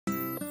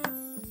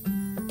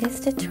This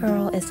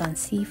tutorial is on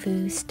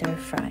seafood stir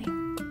fry.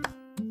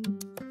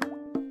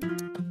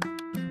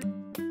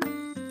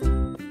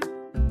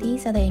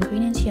 These are the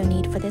ingredients you'll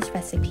need for this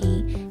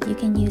recipe. You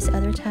can use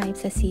other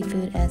types of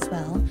seafood as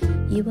well.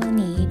 You will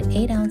need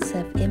 8 ounces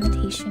of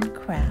imitation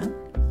crab,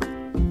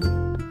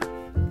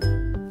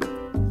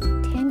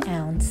 10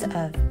 ounces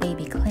of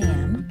baby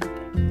clam,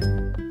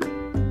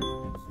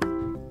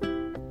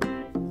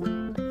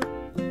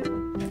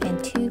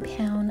 and 2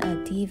 pounds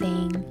of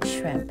deveined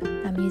shrimp.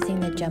 I'm using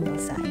the jumbo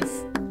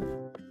size.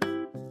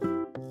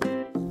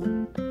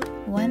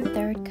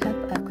 1/3 cup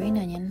of green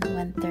onion,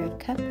 1/3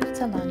 cup of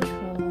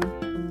cilantro,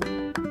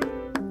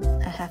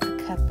 a half a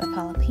cup of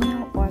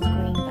jalapeno or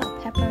green bell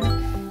pepper,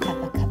 half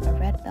a cup of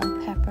red bell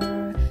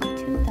pepper,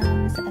 2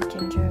 thumbs of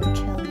ginger,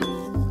 chili,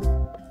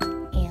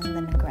 and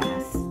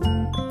lemongrass,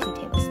 2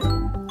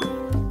 tablespoons.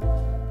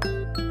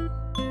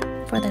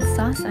 For the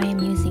sauce, I am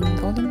using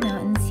Golden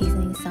Mountain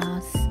seasoning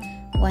sauce,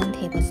 1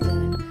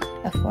 tablespoon,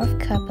 a 1/4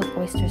 cup of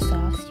oyster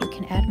sauce, you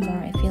can add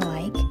more if you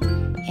like,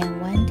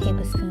 and 1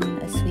 tablespoon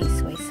of sweet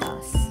soy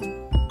sauce.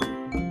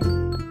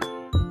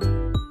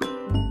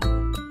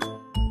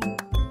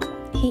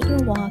 Heat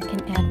your wok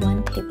and add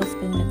 1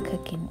 tablespoon of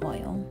cooking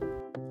oil.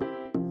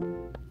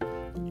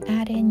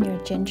 Add in your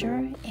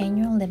ginger and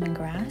your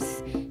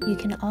lemongrass. You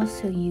can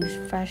also use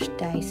fresh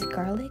diced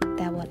garlic,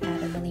 that will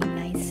add a really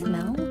nice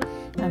smell.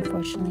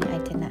 Unfortunately, I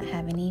did not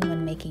have any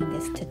when making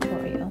this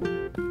tutorial.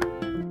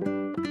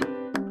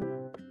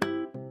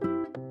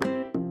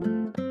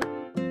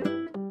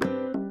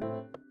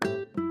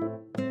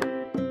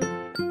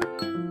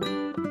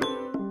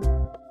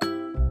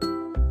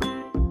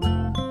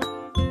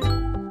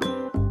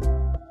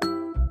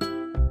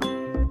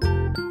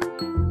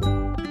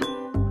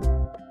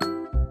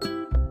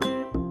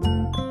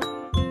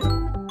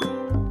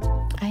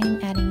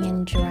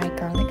 Dry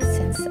garlic.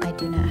 Since I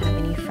do not have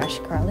any fresh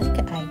garlic,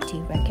 I do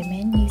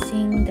recommend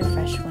using the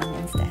fresh one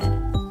instead.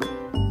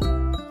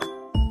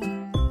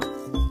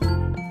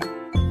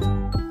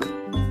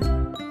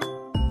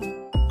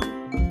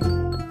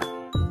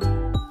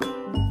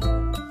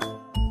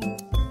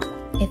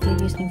 If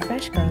you're using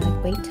fresh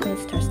garlic, wait till it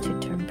starts to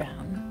turn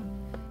brown.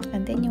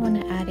 And then you want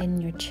to add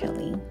in your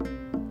chili.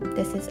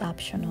 This is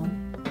optional.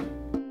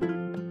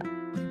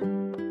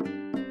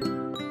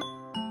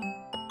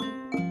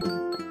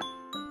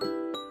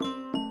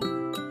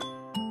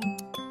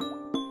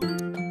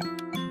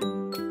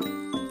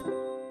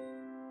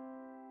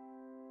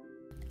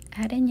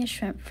 Add in your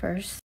shrimp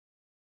first.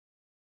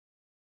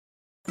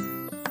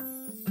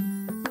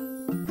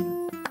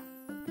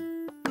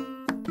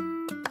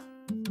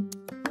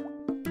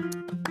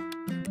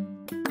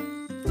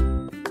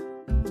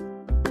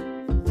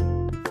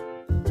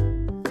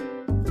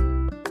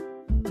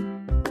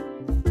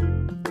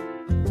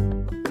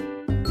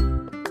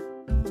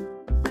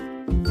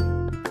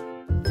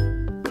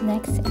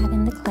 Next, add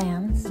in the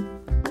clams.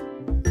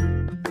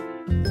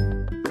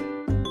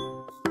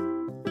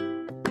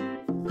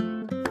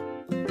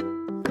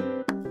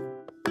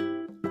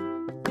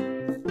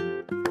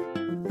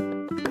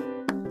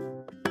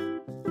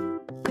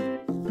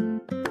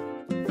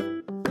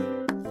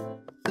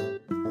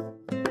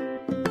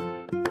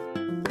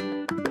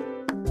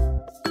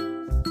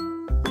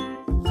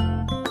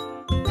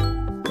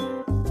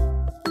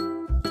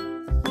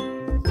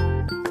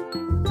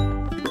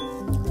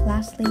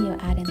 Lastly,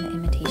 you'll add in the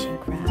imitation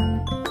crab.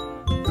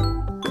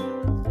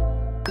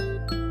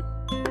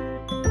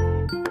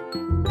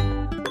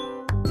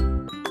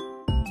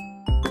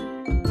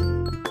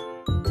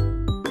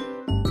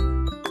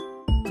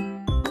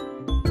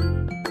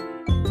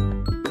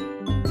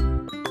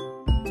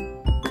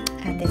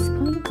 At this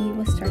point, you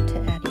will start to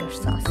add your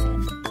sauce in.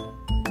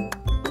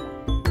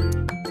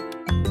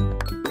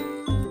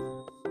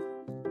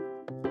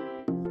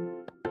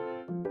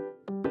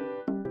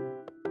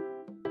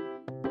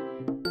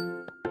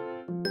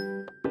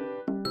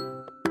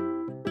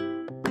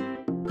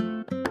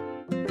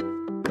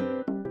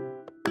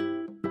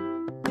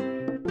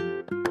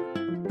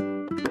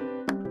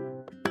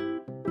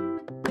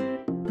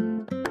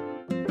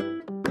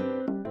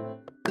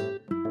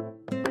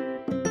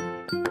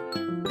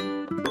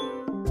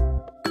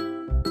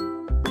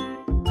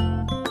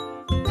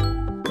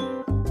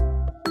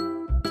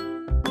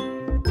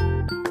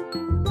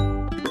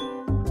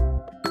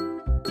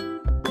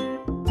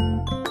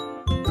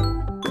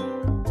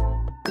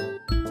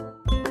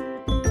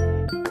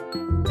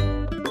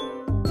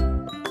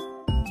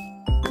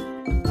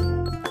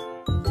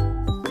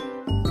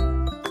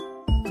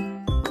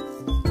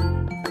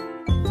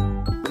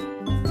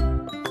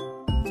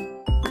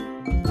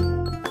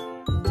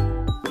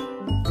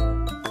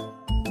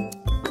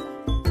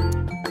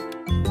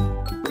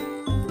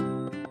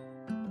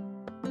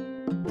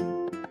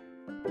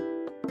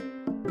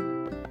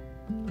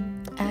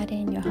 Add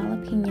in your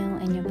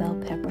jalapeno and your bell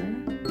pepper.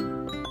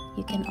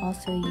 You can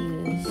also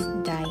use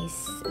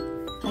diced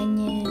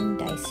onion,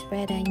 diced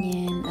red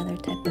onion, other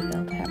type of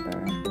bell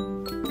pepper.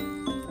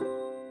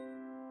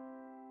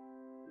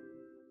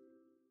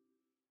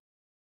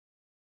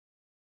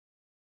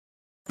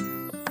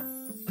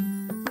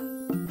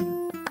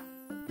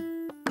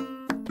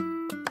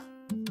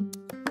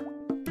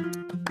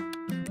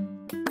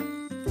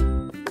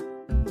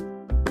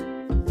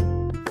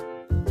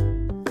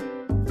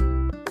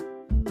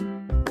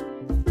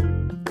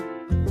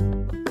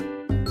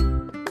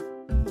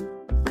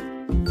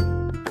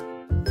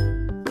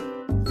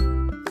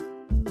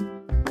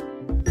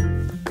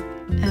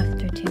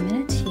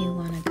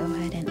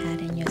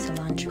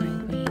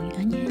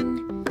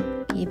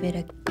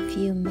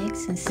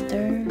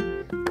 stir,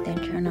 then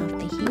turn off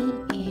the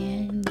heat,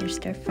 and your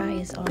stir fry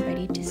is all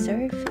ready to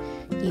serve.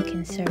 You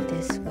can serve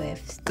this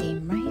with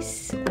steamed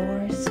rice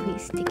or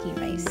sweet sticky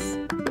rice.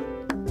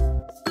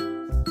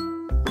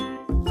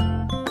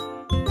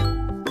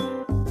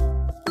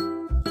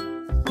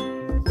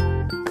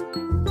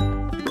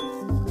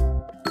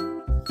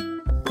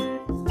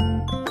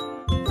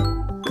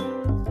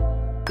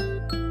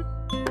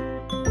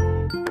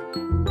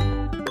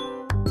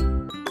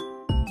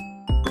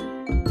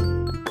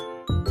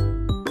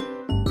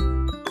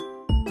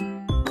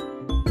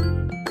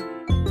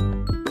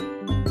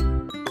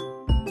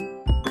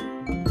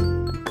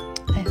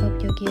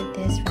 Give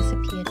this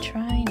recipe a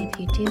try, and if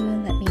you do,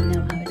 let me know